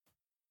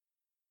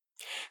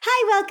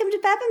Hi, welcome to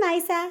Papa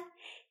Misa.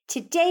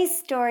 Today's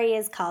story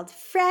is called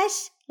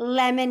Fresh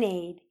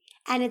Lemonade,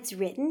 and it's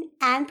written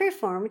and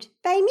performed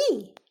by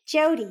me,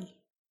 Jody.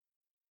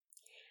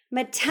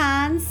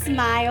 Matan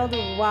smiled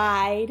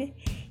wide.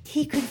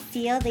 He could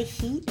feel the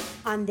heat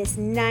on this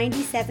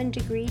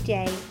 97-degree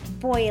day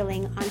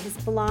boiling on his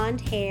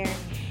blonde hair,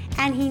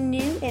 and he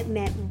knew it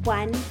meant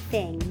one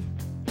thing: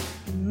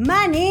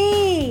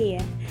 money!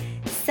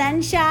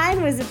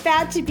 Sunshine was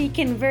about to be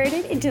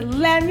converted into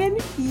lemon,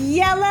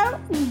 yellow,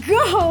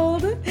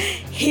 gold.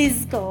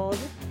 His gold.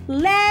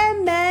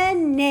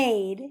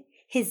 Lemonade.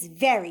 His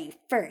very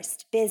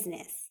first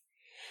business.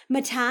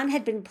 Matan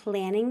had been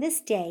planning this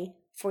day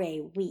for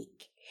a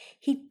week.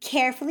 He'd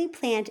carefully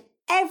planned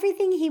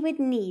everything he would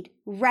need,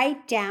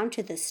 right down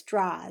to the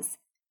straws.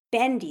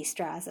 Bendy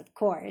straws, of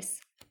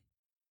course.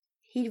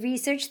 He'd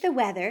researched the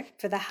weather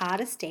for the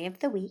hottest day of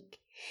the week.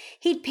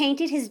 He'd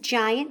painted his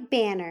giant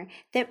banner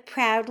that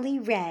proudly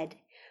read,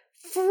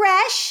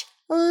 "Fresh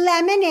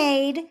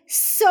lemonade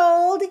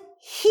sold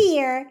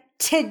here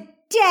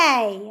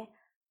today!"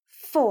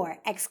 4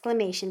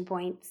 exclamation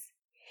points.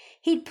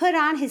 He'd put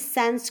on his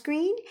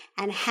sunscreen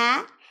and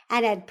hat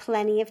and had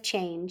plenty of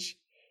change.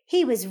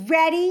 He was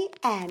ready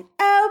and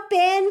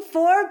open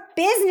for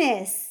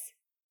business.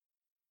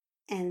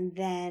 And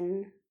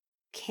then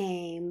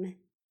came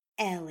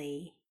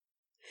Ellie.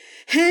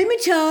 "Hey,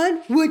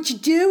 Matan, what you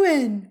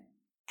doing?"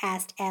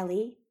 asked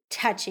Ellie,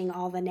 touching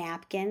all the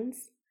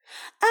napkins.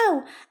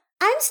 "Oh,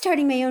 I'm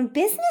starting my own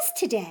business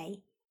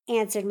today,"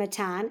 answered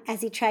Matan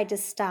as he tried to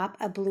stop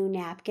a blue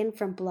napkin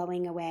from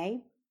blowing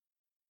away.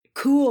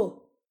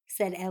 "Cool,"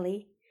 said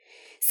Ellie.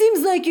 "Seems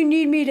like you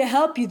need me to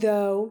help you,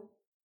 though,"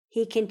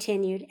 he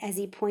continued as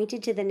he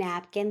pointed to the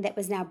napkin that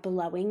was now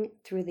blowing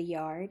through the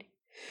yard.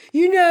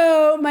 "You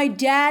know, my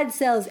dad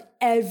sells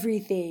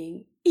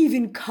everything.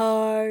 Even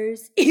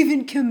cars,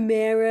 even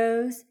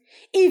Camaros,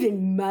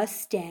 even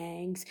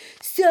Mustangs.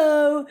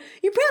 So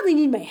you probably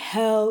need my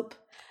help.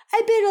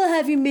 I bet I'll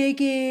have you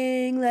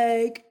making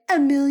like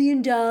 $1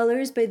 million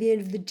by the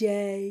end of the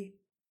day."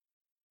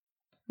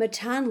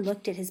 Matan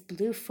looked at his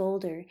blue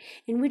folder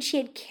in which he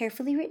had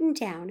carefully written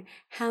down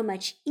how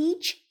much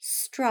each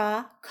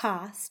straw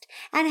cost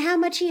and how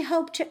much he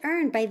hoped to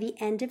earn by the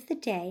end of the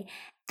day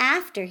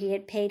after he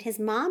had paid his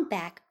mom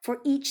back for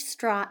each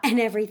straw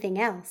and everything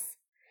else.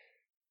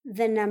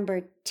 The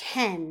number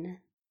 10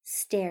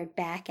 stared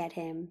back at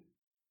him.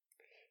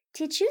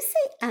 "Did you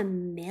say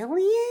 $1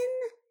 million?"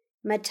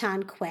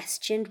 Matan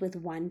questioned with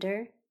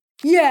wonder.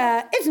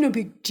 "Yeah, it's no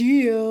big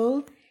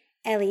deal,"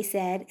 Ellie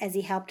said as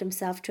he helped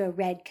himself to a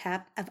red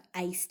cup of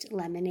iced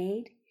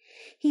lemonade.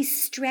 He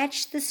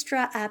stretched the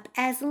straw up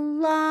as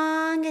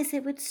long as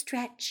it would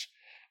stretch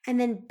and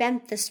then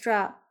bent the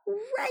straw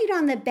right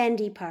on the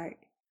bendy part.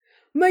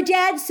 "My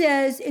dad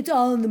says it's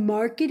all in the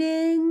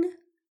marketing."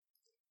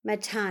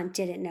 Matan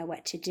didn't know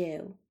what to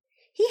do.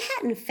 He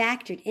hadn't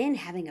factored in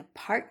having a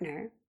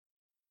partner.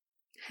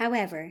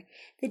 However,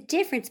 the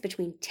difference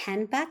between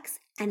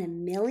 $10 and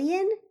 $1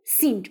 million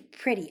seemed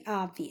pretty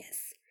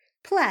obvious.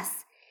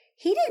 Plus,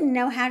 he didn't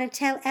know how to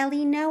tell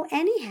Ellie no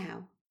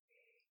anyhow.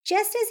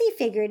 Just as he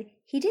figured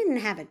he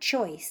didn't have a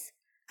choice,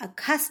 a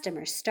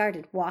customer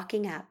started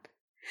walking up.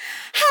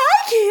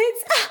 "Hi,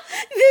 kids! Oh,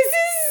 this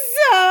is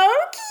so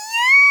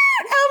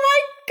cute! Oh,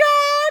 my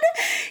God!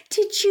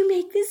 Did you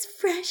make this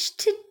fresh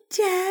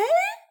today?"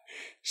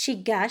 she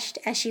gushed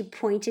as she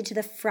pointed to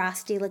the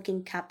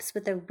frosty-looking cups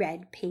with a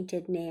red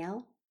painted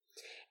nail.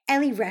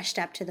 Ellie rushed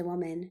up to the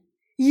woman.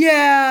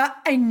 "Yeah,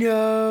 I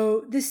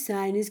know. The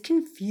sign is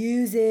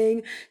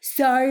confusing.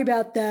 Sorry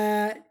about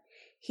that."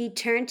 He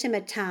turned to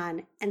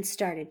Matan and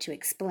started to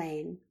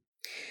explain.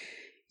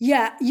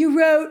 "Yeah, you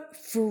wrote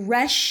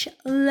fresh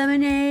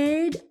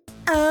lemonade.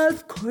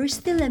 Of course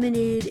the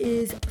lemonade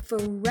is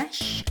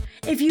fresh.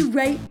 If you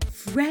write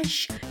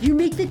fresh, you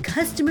make the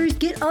customers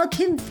get all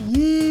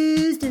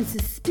confused and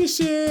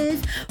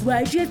suspicious.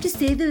 Why'd you have to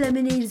say the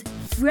lemonade is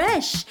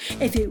fresh?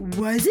 If it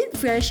wasn't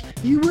fresh,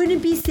 you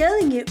wouldn't be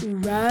selling it,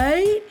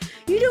 right?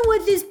 You don't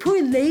want this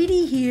poor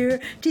lady here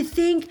to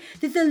think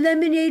that the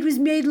lemonade was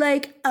made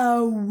like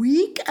a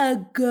week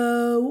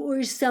ago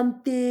or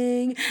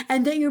something,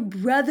 and that your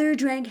brother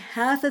drank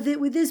half of it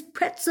with his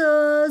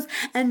pretzels,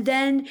 and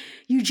then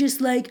you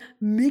just like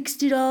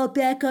mixed it all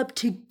back up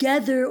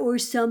together or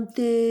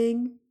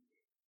something."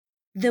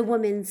 The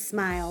woman's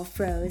smile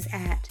froze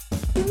at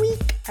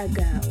 "week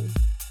ago."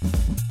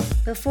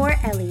 Before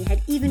Ellie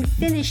had even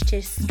finished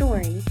his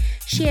story,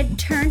 she had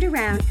turned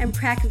around and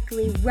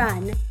practically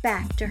run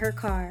back to her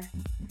car.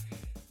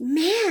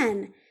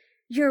 "Man,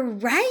 you're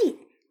right,"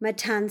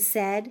 Matan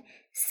said,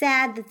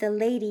 sad that the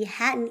lady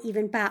hadn't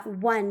even bought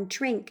one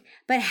drink,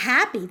 but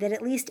happy that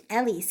at least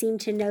Ellie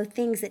seemed to know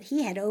things that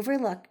he had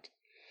overlooked.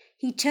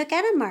 He took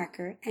out a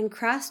marker and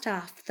crossed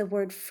off the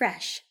word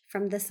fresh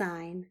from the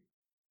sign.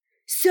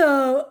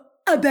 "So,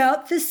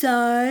 about the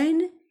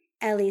sign?"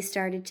 Ellie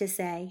started to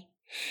say.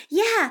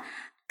 "Yeah,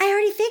 I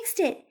already fixed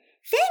it.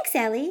 Thanks,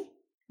 Ellie,"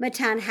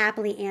 Matan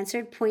happily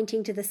answered,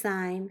 pointing to the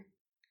sign.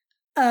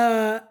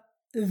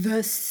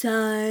 The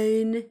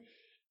sign,"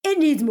 It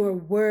needs more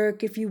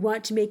work if you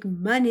want to make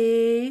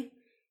money,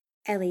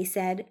 Ellie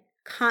said,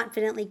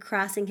 confidently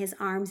crossing his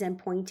arms and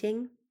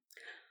pointing.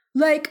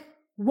 Like,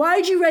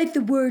 why'd you write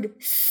the word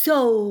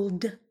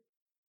sold?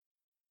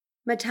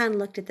 Matan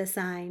looked at the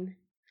sign.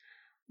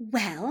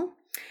 Well,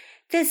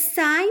 the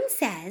sign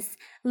says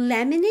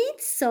lemonade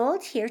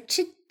sold here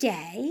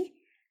today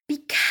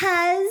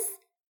because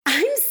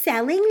I'm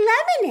selling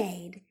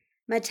lemonade,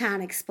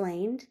 Matan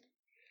explained.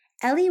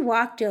 Ellie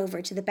walked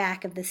over to the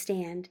back of the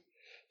stand.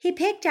 He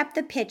picked up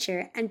the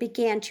pitcher and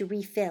began to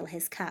refill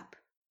his cup.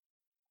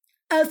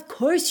 Of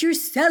course you're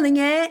selling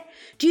it.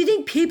 Do you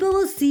think people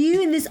will see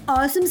you in this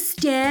awesome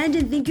stand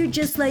and think you're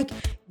just like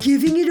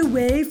giving it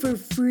away for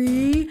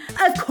free?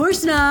 Of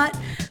course not.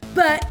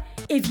 But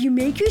if you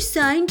make your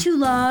sign too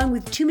long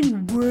with too many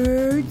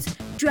words,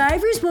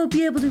 drivers won't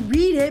be able to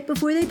read it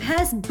before they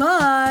pass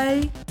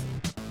by.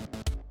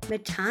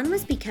 Matan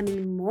was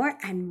becoming more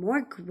and more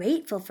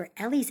grateful for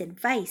Ellie's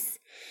advice.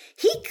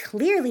 He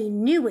clearly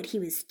knew what he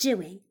was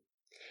doing.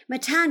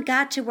 Matan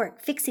got to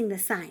work fixing the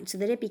sign so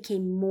that it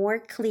became more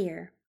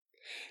clear.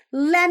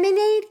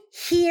 Lemonade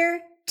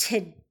here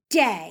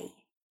today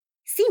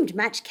seemed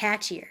much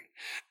catchier.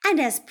 And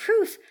as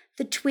proof,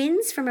 the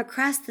twins from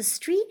across the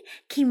street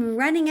came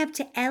running up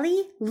to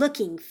Ellie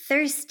looking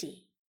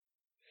thirsty.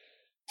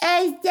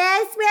 Is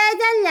this where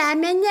the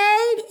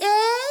lemonade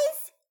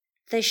is?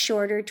 The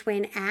shorter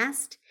twin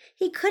asked.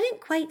 He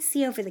couldn't quite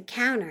see over the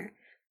counter,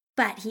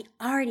 but he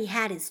already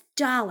had his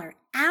dollar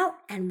out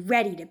and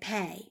ready to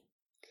pay.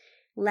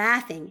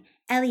 Laughing,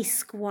 Ellie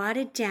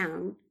squatted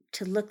down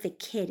to look the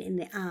kid in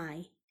the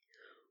eye.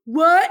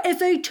 What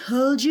if I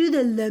told you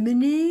the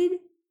lemonade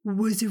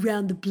was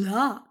around the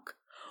block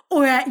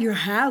or at your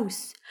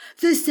house?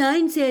 The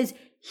sign says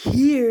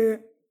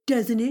here,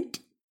 doesn't it?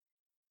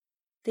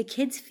 The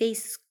kid's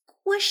face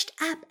squished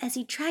up as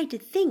he tried to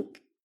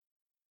think.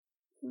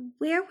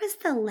 Where was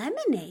the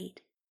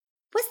lemonade?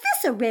 Was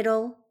this a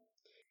riddle?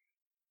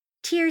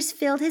 Tears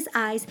filled his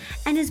eyes,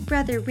 and his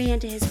brother ran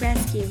to his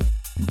rescue.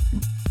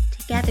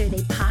 Together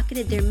they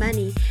pocketed their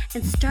money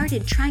and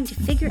started trying to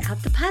figure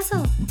out the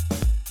puzzle.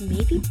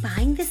 Maybe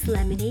buying this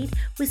lemonade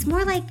was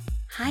more like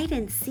hide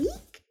and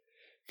seek?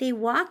 They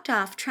walked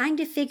off trying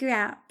to figure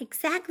out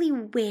exactly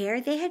where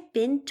they had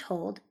been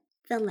told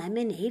the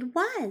lemonade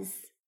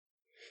was.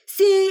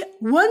 See,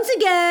 once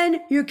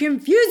again, you're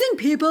confusing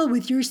people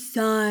with your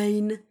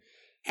sign,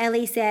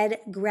 Ellie said,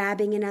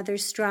 grabbing another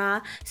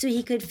straw so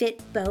he could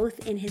fit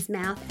both in his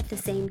mouth at the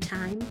same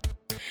time.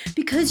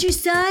 Because your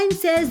sign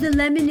says the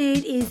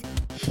lemonade is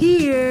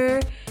here,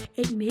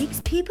 it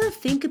makes people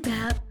think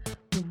about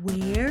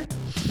where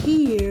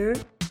here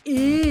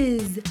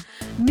is.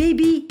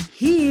 Maybe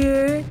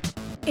here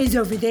is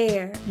over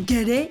there.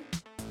 Get it?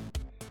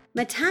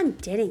 Matan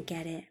didn't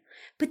get it.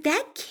 But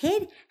that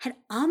kid had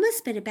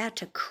almost been about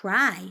to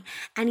cry,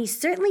 and he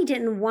certainly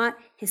didn't want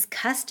his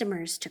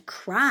customers to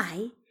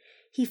cry.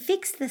 He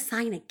fixed the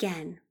sign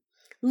again.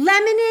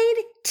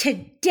 Lemonade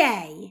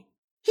today!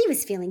 He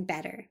was feeling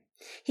better.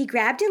 He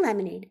grabbed a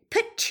lemonade,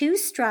 put 2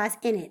 straws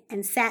in it,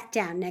 and sat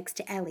down next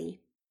to Ellie.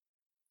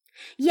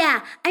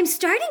 Yeah, I'm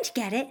starting to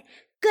get it.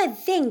 Good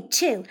thing,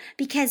 too,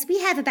 because we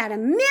have about $1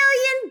 million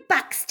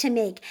to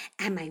make,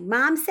 and my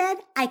mom said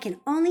I can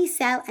only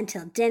sell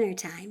until dinner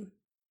time.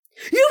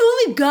 You've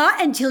only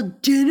got until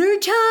dinner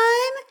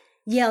time?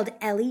 Yelled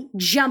Ellie,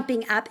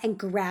 jumping up and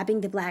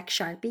grabbing the black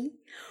Sharpie.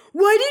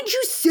 Why didn't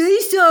you say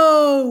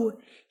so?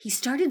 He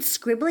started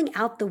scribbling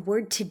out the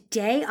word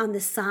today on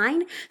the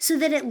sign so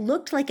that it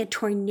looked like a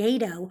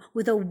tornado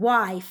with a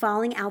Y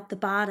falling out the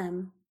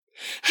bottom.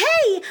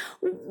 Hey,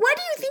 what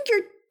do you think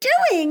you're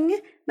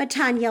doing?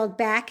 Matan yelled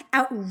back,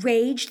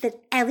 outraged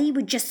that Ellie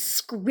would just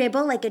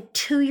scribble like a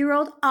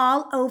 2-year-old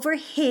all over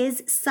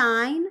his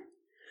sign.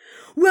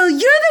 Well, you're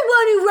the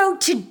one who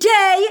wrote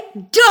today,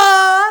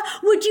 duh!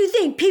 What do you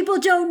think? People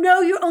don't know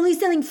you're only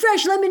selling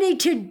fresh lemonade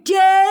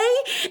today?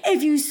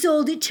 If you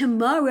sold it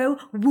tomorrow,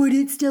 would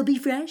it still be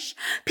fresh?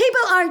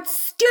 People aren't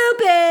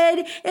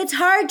stupid! It's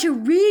hard to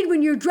read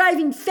when you're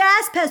driving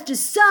fast past a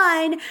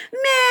sign.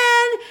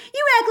 Man,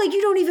 you act like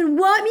you don't even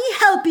want me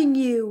helping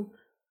you.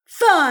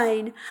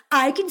 Fine,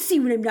 I can see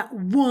when I'm not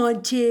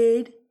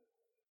wanted.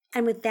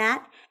 And with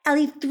that,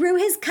 Ellie threw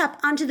his cup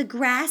onto the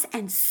grass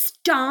and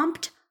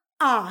stomped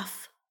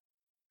off.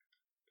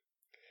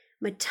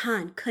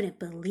 Matan couldn't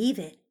believe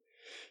it.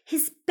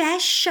 His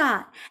best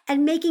shot at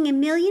making $1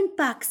 million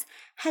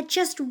had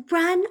just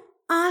run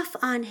off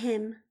on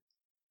him.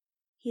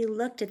 He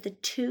looked at the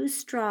 2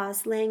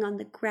 straws laying on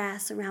the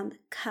grass around the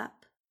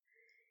cup.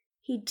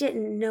 He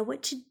didn't know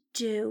what to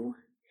do.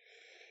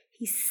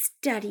 He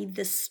studied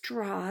the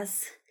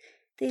straws.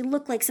 They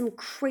looked like some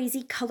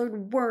crazy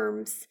colored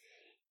worms.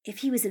 If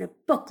he was in a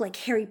book like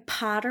Harry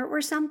Potter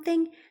or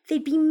something,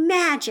 they'd be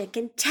magic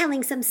and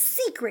telling some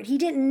secret he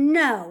didn't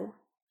know.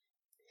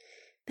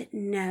 But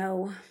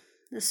no,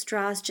 the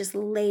straws just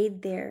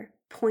laid there,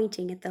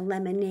 pointing at the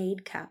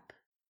lemonade cup.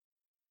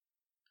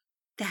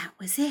 That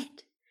was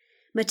it.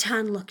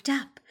 Matan looked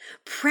up,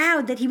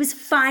 proud that he was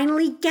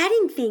finally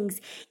getting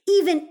things,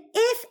 even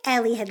if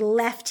Ellie had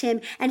left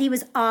him and he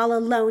was all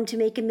alone to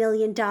make $1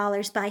 million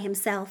by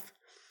himself.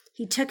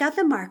 He took out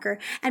the marker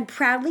and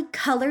proudly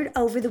colored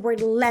over the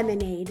word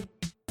lemonade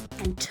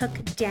and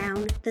took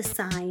down the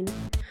sign.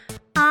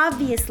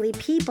 Obviously,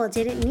 people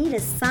didn't need a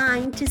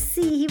sign to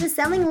see he was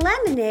selling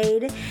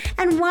lemonade,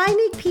 and why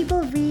make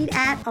people read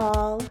at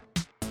all?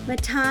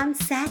 Matan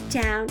sat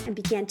down and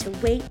began to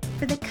wait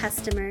for the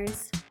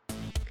customers.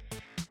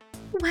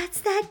 "What's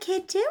that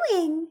kid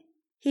doing?"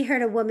 he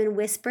heard a woman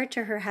whisper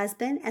to her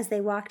husband as they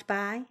walked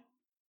by.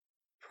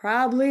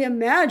 "Probably a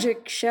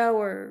magic show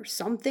or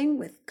something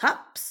with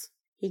cups,"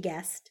 he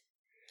guessed.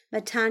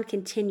 Matan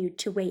continued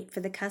to wait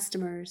for the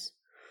customers.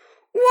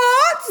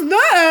 "What's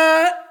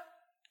that?"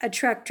 a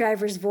truck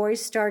driver's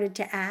voice started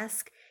to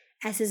ask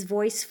as his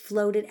voice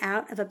floated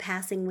out of a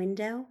passing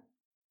window.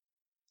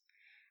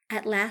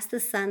 At last the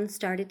sun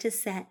started to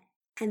set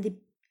and the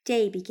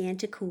day began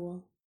to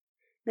cool.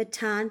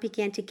 Matan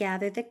began to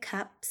gather the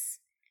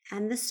cups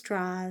and the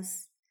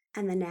straws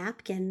and the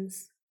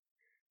napkins.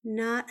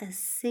 Not a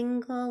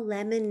single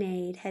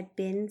lemonade had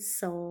been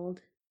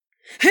sold.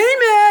 "Hey,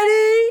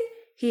 Maddie!"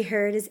 he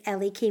heard as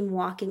Ellie came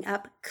walking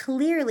up,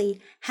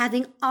 clearly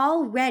having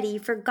already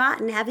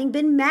forgotten having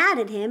been mad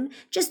at him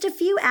just a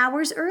few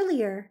hours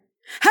earlier.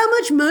 "How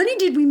much money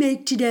did we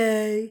make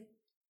today?"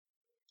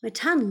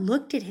 Matan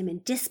looked at him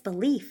in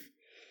disbelief.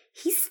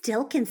 He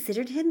still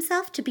considered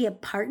himself to be a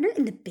partner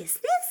in the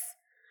business?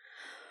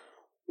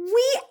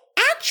 "We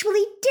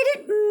actually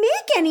didn't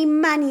make any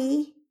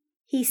money,"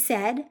 he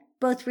said,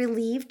 both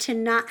relieved to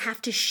not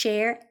have to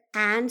share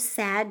and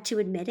sad to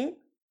admit it.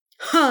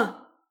 "Huh.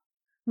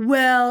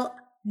 Well,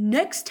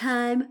 next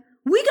time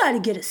we gotta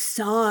get a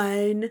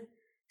sign,"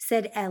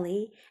 said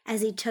Ellie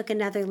as he took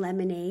another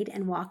lemonade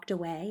and walked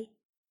away.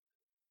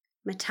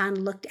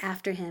 Matan looked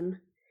after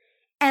him.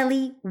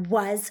 Ellie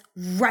was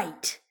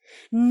right.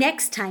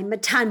 Next time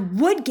Matan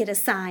would get a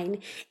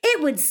sign,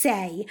 it would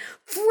say,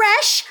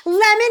 "Fresh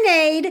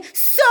lemonade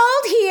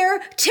sold here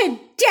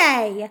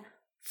today!"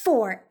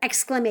 4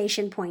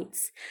 exclamation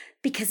points,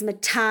 because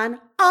Matan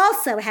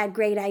also had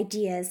great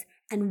ideas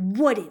and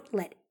wouldn't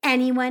let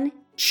anyone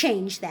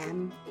change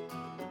them.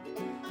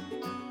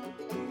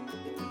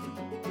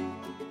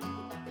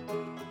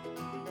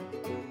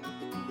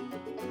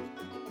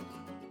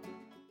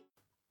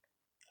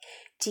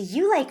 Do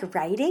you like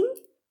writing?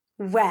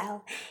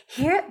 Well,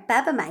 here at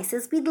Bubba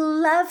Mice's, we'd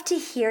love to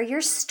hear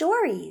your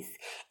stories.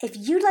 If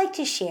you'd like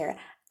to share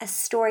a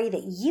story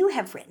that you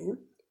have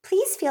written,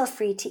 please feel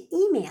free to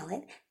email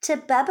it to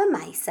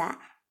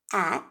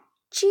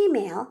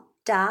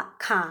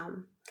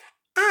bubbamisa@gmail.com.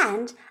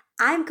 And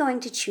I'm going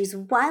to choose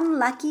one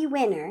lucky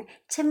winner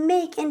to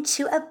make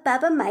into a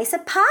Bubba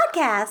Misa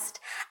podcast.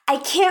 I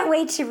can't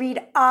wait to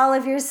read all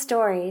of your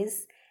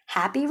stories.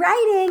 Happy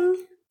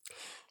writing!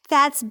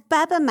 That's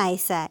Bubba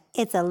Misa.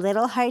 It's a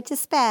little hard to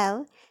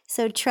spell,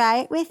 so try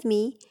it with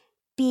me.